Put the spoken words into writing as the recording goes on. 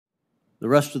the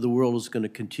rest of the world is going to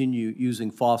continue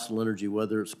using fossil energy,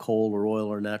 whether it's coal or oil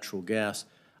or natural gas.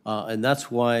 And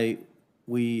that's why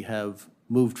we have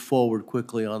moved forward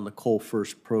quickly on the Coal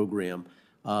First program,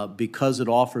 because it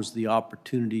offers the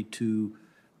opportunity to,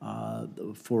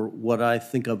 for what I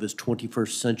think of as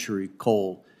 21st century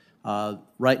coal.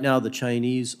 Right now, the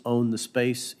Chinese own the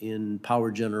space in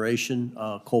power generation,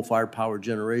 coal-fired power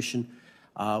generation.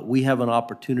 We have an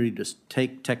opportunity to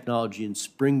take technology and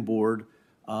springboard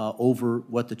over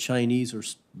what the Chinese are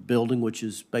building, which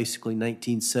is basically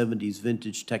 1970s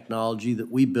vintage technology that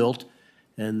we built,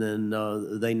 and then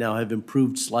they now have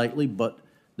improved slightly, but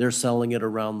they're selling it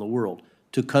around the world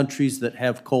to countries that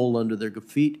have coal under their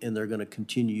feet, and they're going to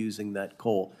continue using that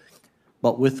coal.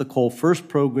 But with the Coal First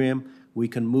program, we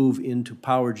can move into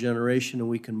power generation and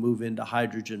we can move into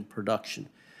hydrogen production,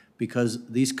 because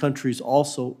these countries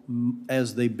also,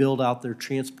 as they build out their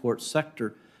transport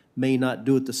sector, may not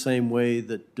do it the same way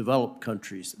that developed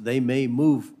countries. They may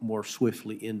move more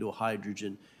swiftly into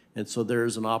hydrogen, and so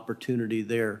there's an opportunity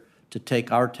there to take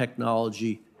our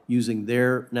technology using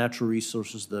their natural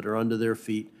resources that are under their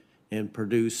feet and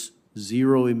produce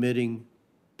zero-emitting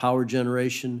power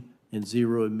generation and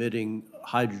zero-emitting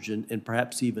hydrogen, and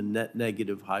perhaps even net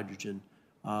negative hydrogen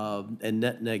and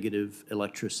net negative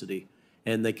electricity.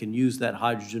 And they can use that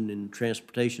hydrogen in the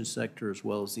transportation sector as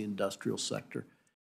well as the industrial sector.